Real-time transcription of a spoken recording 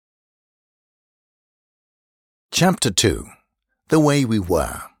Chapter 2. The Way We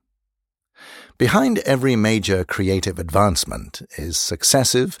Were. Behind every major creative advancement is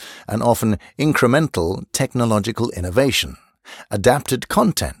successive and often incremental technological innovation, adapted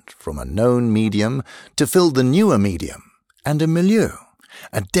content from a known medium to fill the newer medium, and a milieu,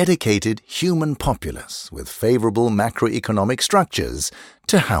 a dedicated human populace with favorable macroeconomic structures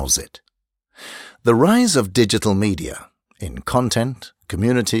to house it. The rise of digital media, in content,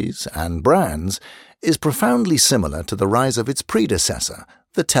 communities, and brands, is profoundly similar to the rise of its predecessor,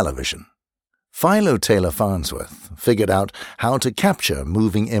 the television. Philo Taylor Farnsworth figured out how to capture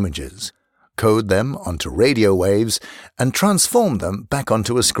moving images, code them onto radio waves, and transform them back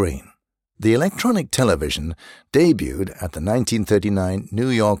onto a screen. The electronic television debuted at the 1939 New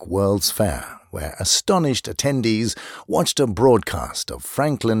York World's Fair, where astonished attendees watched a broadcast of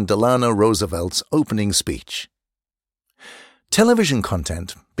Franklin Delano Roosevelt's opening speech. Television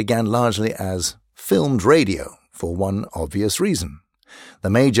content began largely as filmed radio for one obvious reason. The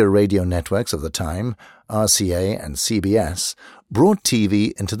major radio networks of the time, RCA and CBS, brought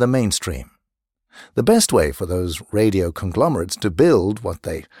TV into the mainstream. The best way for those radio conglomerates to build what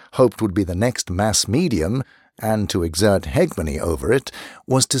they hoped would be the next mass medium and to exert hegemony over it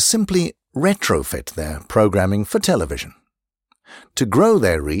was to simply retrofit their programming for television. To grow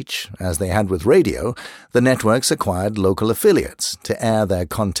their reach, as they had with radio, the networks acquired local affiliates to air their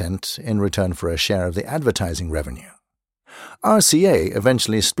content in return for a share of the advertising revenue. RCA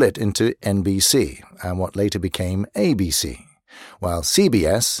eventually split into NBC and what later became ABC, while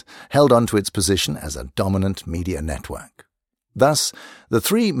CBS held on to its position as a dominant media network. Thus, the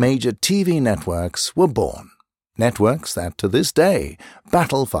three major TV networks were born, networks that to this day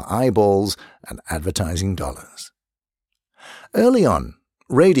battle for eyeballs and advertising dollars. Early on,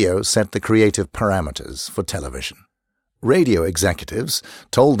 radio set the creative parameters for television. Radio executives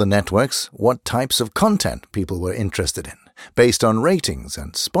told the networks what types of content people were interested in, based on ratings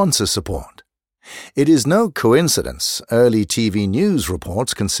and sponsor support. It is no coincidence early TV news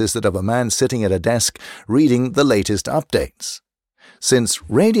reports consisted of a man sitting at a desk reading the latest updates. Since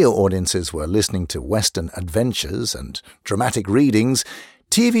radio audiences were listening to Western adventures and dramatic readings,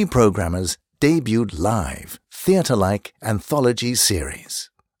 TV programmers debuted live, theatre-like anthology series.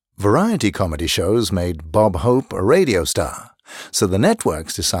 Variety comedy shows made Bob Hope a radio star, so the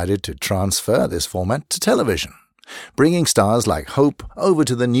networks decided to transfer this format to television, bringing stars like Hope over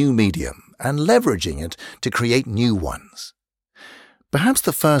to the new medium and leveraging it to create new ones. Perhaps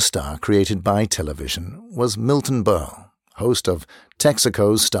the first star created by television was Milton Berle, host of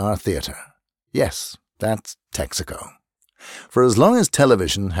Texaco's Star Theatre. Yes, that's Texaco. For as long as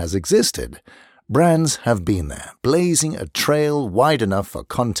television has existed, brands have been there, blazing a trail wide enough for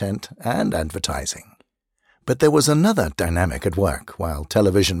content and advertising. But there was another dynamic at work while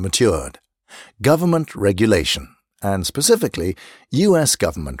television matured: government regulation, and specifically U.S.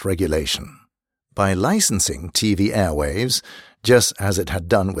 government regulation. By licensing TV airwaves, just as it had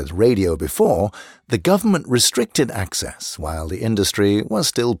done with radio before, the government restricted access while the industry was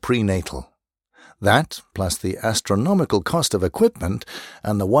still prenatal. That, plus the astronomical cost of equipment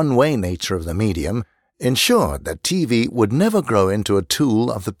and the one-way nature of the medium, ensured that TV would never grow into a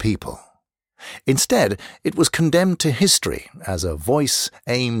tool of the people. Instead, it was condemned to history as a voice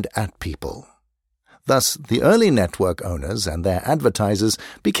aimed at people. Thus, the early network owners and their advertisers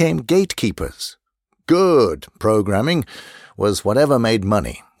became gatekeepers. Good programming was whatever made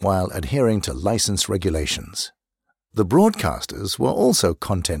money while adhering to license regulations. The broadcasters were also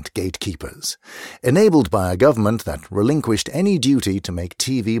content gatekeepers, enabled by a government that relinquished any duty to make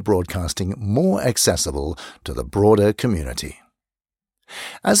TV broadcasting more accessible to the broader community.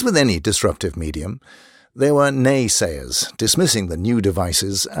 As with any disruptive medium, there were naysayers dismissing the new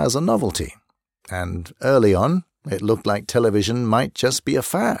devices as a novelty, and early on it looked like television might just be a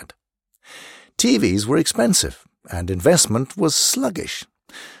fad. TVs were expensive, and investment was sluggish,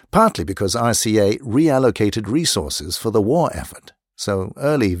 partly because RCA reallocated resources for the war effort, so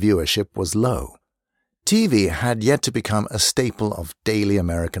early viewership was low. TV had yet to become a staple of daily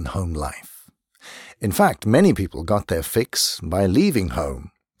American home life. In fact, many people got their fix by leaving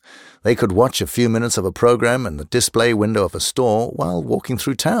home. They could watch a few minutes of a program in the display window of a store while walking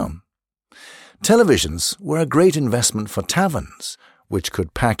through town. Televisions were a great investment for taverns, which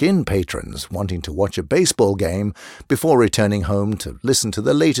could pack in patrons wanting to watch a baseball game before returning home to listen to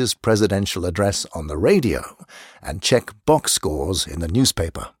the latest presidential address on the radio and check box scores in the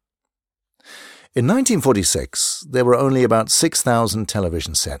newspaper. In 1946, there were only about 6,000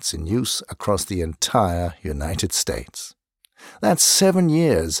 television sets in use across the entire United States. That's 7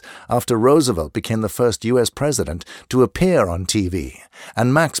 years after Roosevelt became the first U.S. president to appear on TV,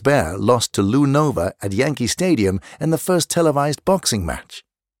 and Max Baer lost to Lou Nova at Yankee Stadium in the first televised boxing match.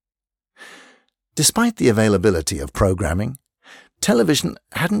 Despite the availability of programming, television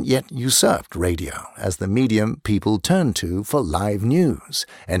hadn't yet usurped radio as the medium people turned to for live news,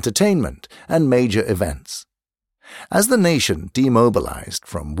 entertainment, and major events. As the nation demobilized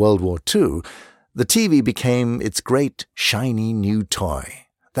from World War II, the TV became its great, shiny new toy,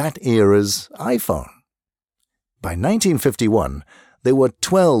 that era's iPhone. By 1951, there were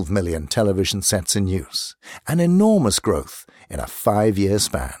 12 million television sets in use, an enormous growth in a 5-year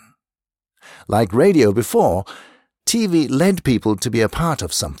span. Like radio before, TV led people to be a part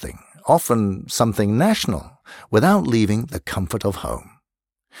of something, often something national, without leaving the comfort of home.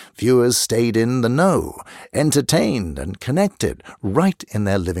 Viewers stayed in the know, entertained and connected right in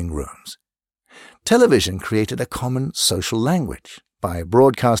their living rooms. Television created a common social language by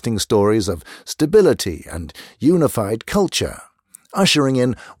broadcasting stories of stability and unified culture, ushering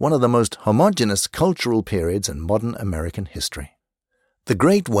in one of the most homogeneous cultural periods in modern American history. The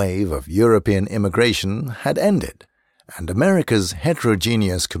great wave of European immigration had ended, and America's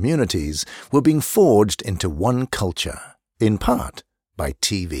heterogeneous communities were being forged into one culture, in part by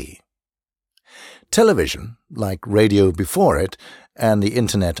TV. Television, like radio before it, and the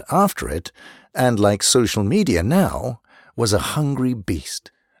Internet after it, and like social media now, was a hungry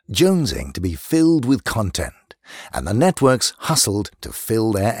beast, jonesing to be filled with content, and the networks hustled to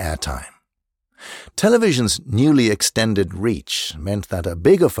fill their airtime. Television's newly extended reach meant that a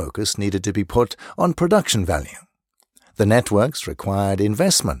bigger focus needed to be put on production value. The networks required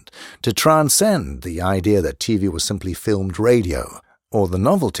investment to transcend the idea that TV was simply filmed radio, or the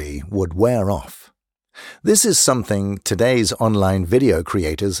novelty would wear off. This is something today's online video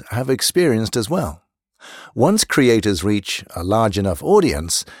creators have experienced as well. Once creators reach a large enough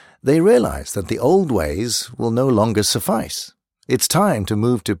audience, they realize that the old ways will no longer suffice. It's time to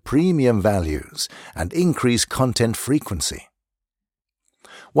move to premium values and increase content frequency.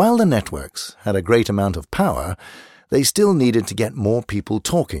 While the networks had a great amount of power, they still needed to get more people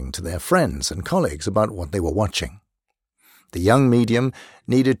talking to their friends and colleagues about what they were watching. The young medium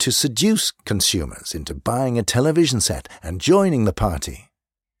needed to seduce consumers into buying a television set and joining the party.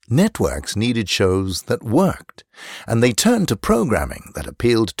 Networks needed shows that worked, and they turned to programming that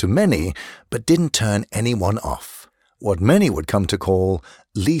appealed to many but didn't turn anyone off, what many would come to call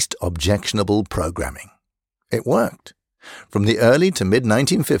least objectionable programming. It worked. From the early to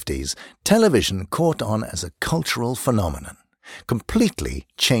mid-1950s, television caught on as a cultural phenomenon, completely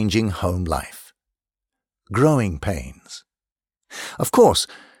changing home life. Growing pains. Of course,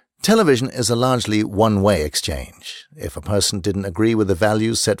 television is a largely one-way exchange. If a person didn't agree with the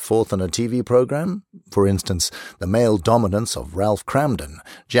values set forth on a TV program, for instance, the male dominance of Ralph Cramden,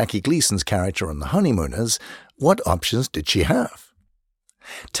 Jackie Gleason's character on The Honeymooners, what options did she have?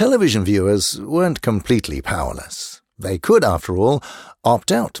 Television viewers weren't completely powerless. They could, after all,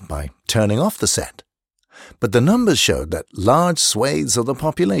 opt out by turning off the set. But the numbers showed that large swathes of the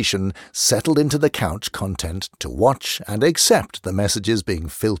population settled into the couch content to watch and accept the messages being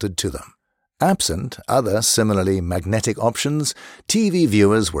filtered to them. Absent other similarly magnetic options, TV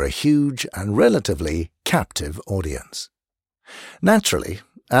viewers were a huge and relatively captive audience. Naturally,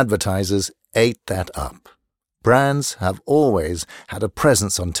 advertisers ate that up. Brands have always had a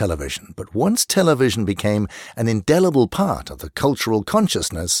presence on television, but once television became an indelible part of the cultural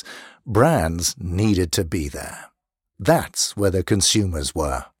consciousness, brands needed to be there. That's where the consumers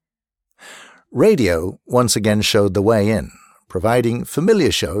were. Radio once again showed the way in, providing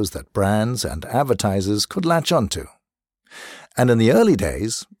familiar shows that brands and advertisers could latch onto. And in the early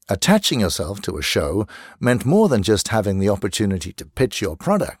days, attaching yourself to a show meant more than just having the opportunity to pitch your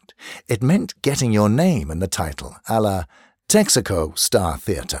product. It meant getting your name in the title, a la Texaco Star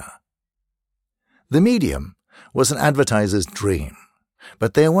Theatre. The medium was an advertiser's dream,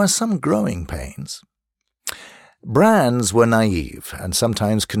 but there were some growing pains. Brands were naive and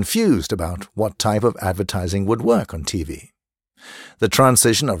sometimes confused about what type of advertising would work on TV. The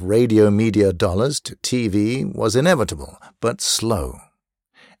transition of radio media dollars to TV was inevitable, but slow.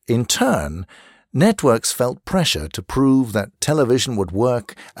 In turn, networks felt pressure to prove that television would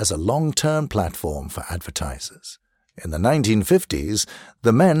work as a long-term platform for advertisers. In the 1950s,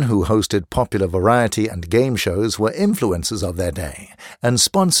 the men who hosted popular variety and game shows were influencers of their day, and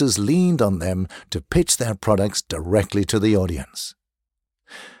sponsors leaned on them to pitch their products directly to the audience.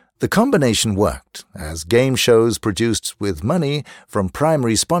 The combination worked, as game shows produced with money from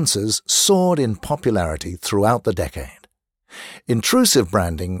primary sponsors soared in popularity throughout the decade. Intrusive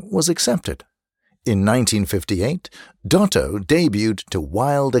branding was accepted. In 1958, Dotto debuted to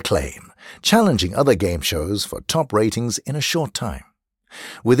wild acclaim, challenging other game shows for top ratings in a short time.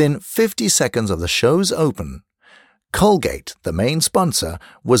 Within 50 seconds of the show's open, Colgate, the main sponsor,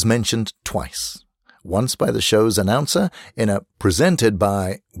 was mentioned twice. Once by the show's announcer in a "presented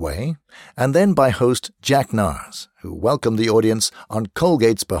by" way, and then by host Jack Nars, who welcomed the audience on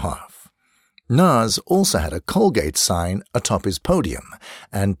Colgate's behalf. Nars also had a Colgate sign atop his podium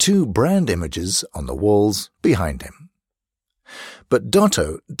and 2 brand images on the walls behind him. But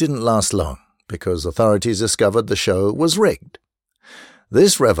Dotto didn't last long because authorities discovered the show was rigged.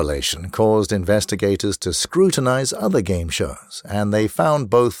 This revelation caused investigators to scrutinize other game shows, and they found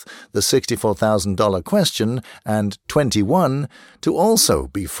both the $64,000 question and 21 to also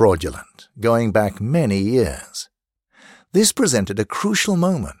be fraudulent, going back many years. This presented a crucial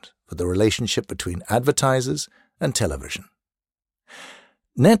moment for the relationship between advertisers and television.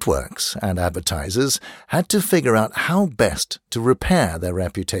 Networks and advertisers had to figure out how best to repair their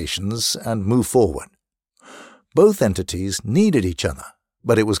reputations and move forward. Both entities needed each other,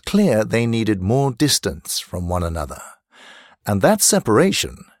 but it was clear they needed more distance from one another, and that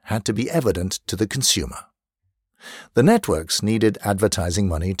separation had to be evident to the consumer. The networks needed advertising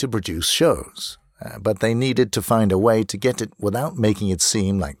money to produce shows, but they needed to find a way to get it without making it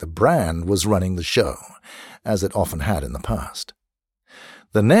seem like the brand was running the show, as it often had in the past.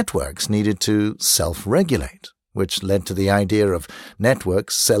 The networks needed to self-regulate, which led to the idea of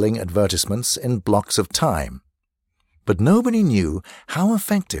networks selling advertisements in blocks of time. But nobody knew how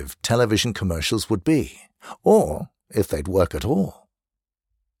effective television commercials would be, or if they'd work at all.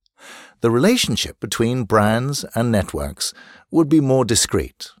 The relationship between brands and networks would be more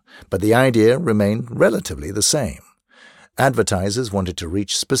discreet, but the idea remained relatively the same. Advertisers wanted to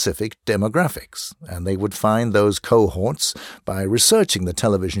reach specific demographics, and they would find those cohorts by researching the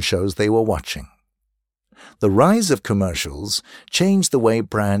television shows they were watching. The rise of commercials changed the way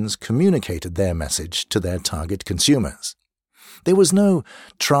brands communicated their message to their target consumers. There was no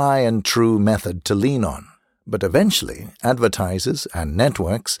try-and-true method to lean on, but eventually advertisers and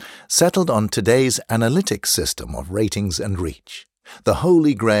networks settled on today's analytics system of ratings and reach, the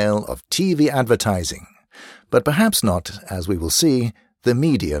holy grail of TV advertising, but perhaps not, as we will see, the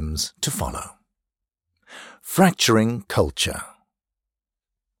mediums to follow. Fracturing culture.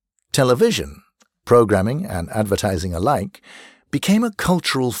 Television, programming and advertising alike, became a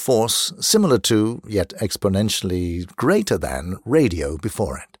cultural force similar to, yet exponentially greater than, radio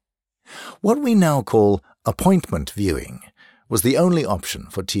before it. What we now call appointment viewing was the only option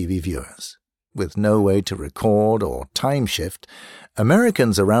for TV viewers. With no way to record or time shift,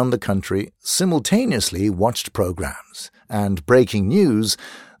 Americans around the country simultaneously watched programs and breaking news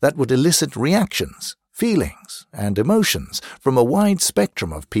that would elicit reactions, feelings, and emotions from a wide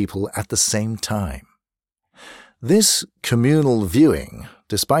spectrum of people at the same time. This communal viewing,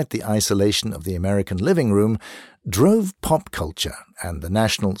 despite the isolation of the American living room, drove pop culture and the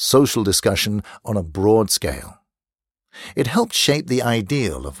national social discussion on a broad scale. It helped shape the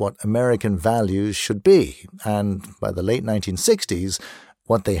ideal of what American values should be, and by the late 1960s,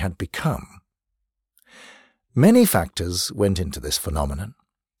 what they had become. Many factors went into this phenomenon.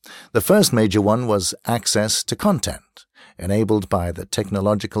 The first major one was access to content, enabled by the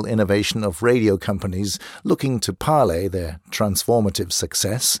technological innovation of radio companies looking to parlay their transformative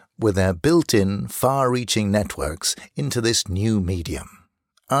success with their built-in, far-reaching networks into this new medium.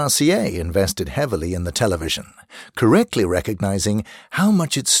 RCA invested heavily in the television, correctly recognizing how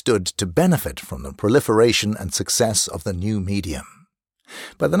much it stood to benefit from the proliferation and success of the new medium.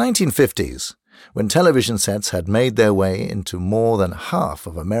 By the 1950s, when television sets had made their way into more than half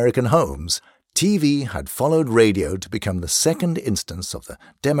of American homes, TV had followed radio to become the second instance of the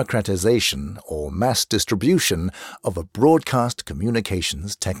democratization or mass distribution of a broadcast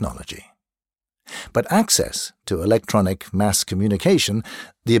communications technology. But access to electronic mass communication,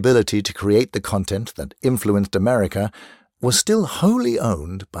 the ability to create the content that influenced America, was still wholly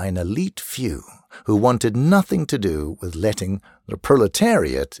owned by an elite few who wanted nothing to do with letting the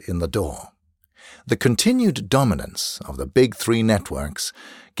proletariat in the door. The continued dominance of the big three networks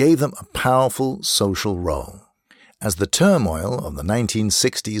gave them a powerful social role. As the turmoil of the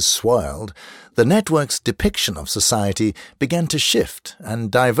 1960s swirled, the network's depiction of society began to shift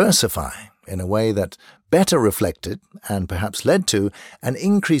and diversify in a way that better reflected and perhaps led to an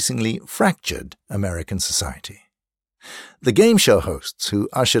increasingly fractured American society. The game show hosts who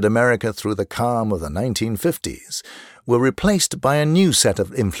ushered America through the calm of the 1950s were replaced by a new set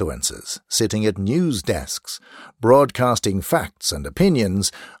of influencers sitting at news desks, broadcasting facts and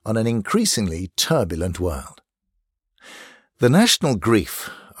opinions on an increasingly turbulent world. The national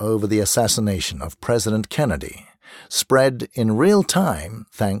grief over the assassination of President Kennedy spread in real time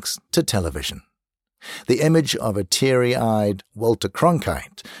thanks to television. The image of a teary-eyed Walter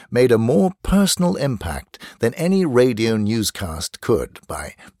Cronkite made a more personal impact than any radio newscast could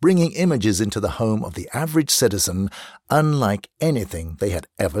by bringing images into the home of the average citizen unlike anything they had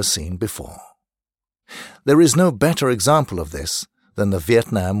ever seen before. There is no better example of this than the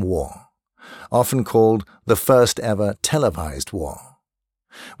Vietnam War, often called the first ever televised war.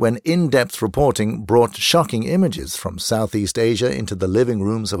 When in-depth reporting brought shocking images from Southeast Asia into the living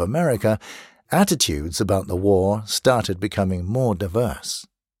rooms of America, attitudes about the war started becoming more diverse.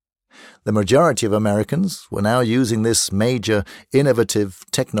 The majority of Americans were now using this major, innovative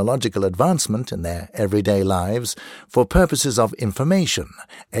technological advancement in their everyday lives for purposes of information,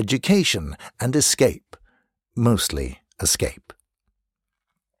 education, and escape, mostly escape.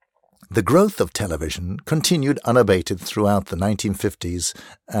 The growth of television continued unabated throughout the 1950s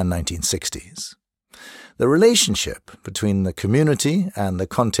and 1960s. The relationship between the community and the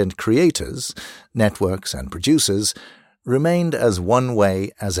content creators, networks and producers, remained as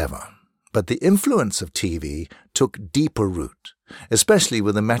one-way as ever. But the influence of TV took deeper root, especially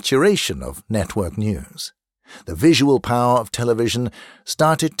with the maturation of network news. The visual power of television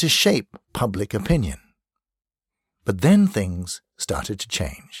started to shape public opinion. But then things started to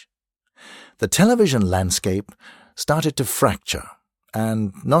change. The television landscape started to fracture,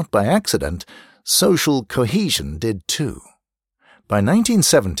 and not by accident, social cohesion did too. By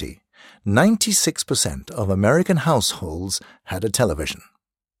 1970, 96% of American households had a television.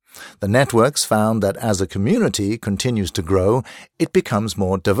 The networks found that as a community continues to grow, it becomes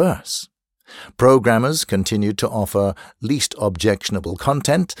more diverse. Programmers continued to offer least objectionable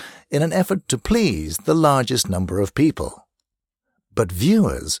content in an effort to please the largest number of people. But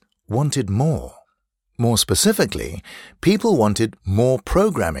viewers wanted more. More specifically, people wanted more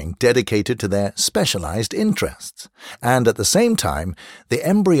programming dedicated to their specialized interests. And at the same time, the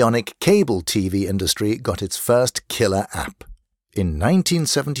embryonic cable TV industry got its first killer app. In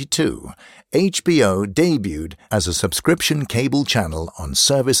 1972, HBO debuted as a subscription cable channel on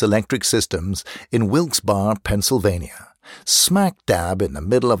Service Electric Systems in Wilkes-Barre, Pennsylvania, smack dab in the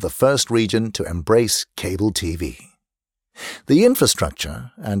middle of the first region to embrace cable TV. The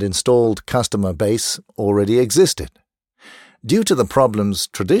infrastructure and installed customer base already existed. Due to the problems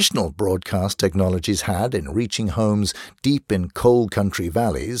traditional broadcast technologies had in reaching homes deep in coal country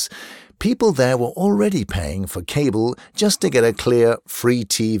valleys, people there were already paying for cable just to get a clear free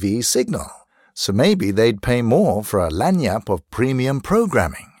TV signal. So maybe they'd pay more for a lagniappe of premium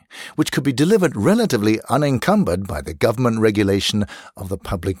programming, which could be delivered relatively unencumbered by the government regulation of the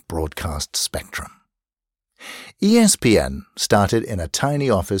public broadcast spectrum. ESPN started in a tiny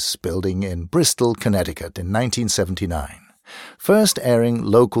office building in Bristol, Connecticut in 1979, first airing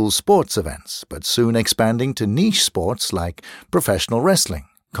local sports events, but soon expanding to niche sports like professional wrestling,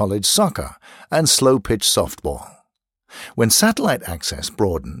 college soccer, and slow-pitch softball. When satellite access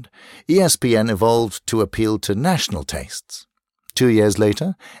broadened, ESPN evolved to appeal to national tastes. 2 years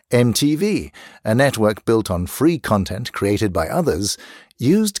later, MTV, a network built on free content created by others,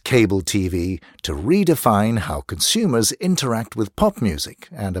 used cable TV to redefine how consumers interact with pop music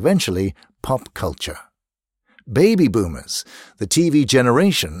and eventually pop culture. Baby boomers, the TV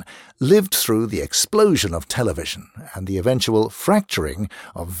generation, lived through the explosion of television and the eventual fracturing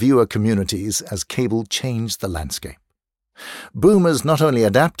of viewer communities as cable changed the landscape. Boomers not only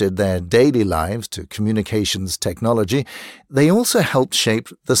adapted their daily lives to communications technology, they also helped shape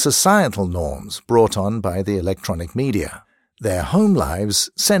the societal norms brought on by the electronic media. Their home lives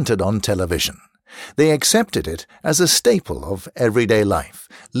centered on television. They accepted it as a staple of everyday life,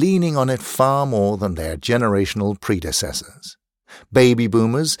 leaning on it far more than their generational predecessors. Baby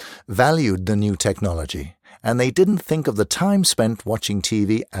boomers valued the new technology, and they didn't think of the time spent watching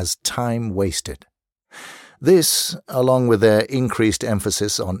TV as time wasted. This, along with their increased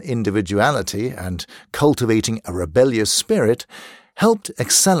emphasis on individuality and cultivating a rebellious spirit, helped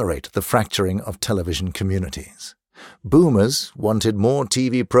accelerate the fracturing of television communities. Boomers wanted more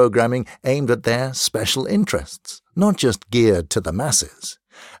TV programming aimed at their special interests, not just geared to the masses.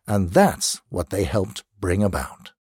 And that's what they helped bring about.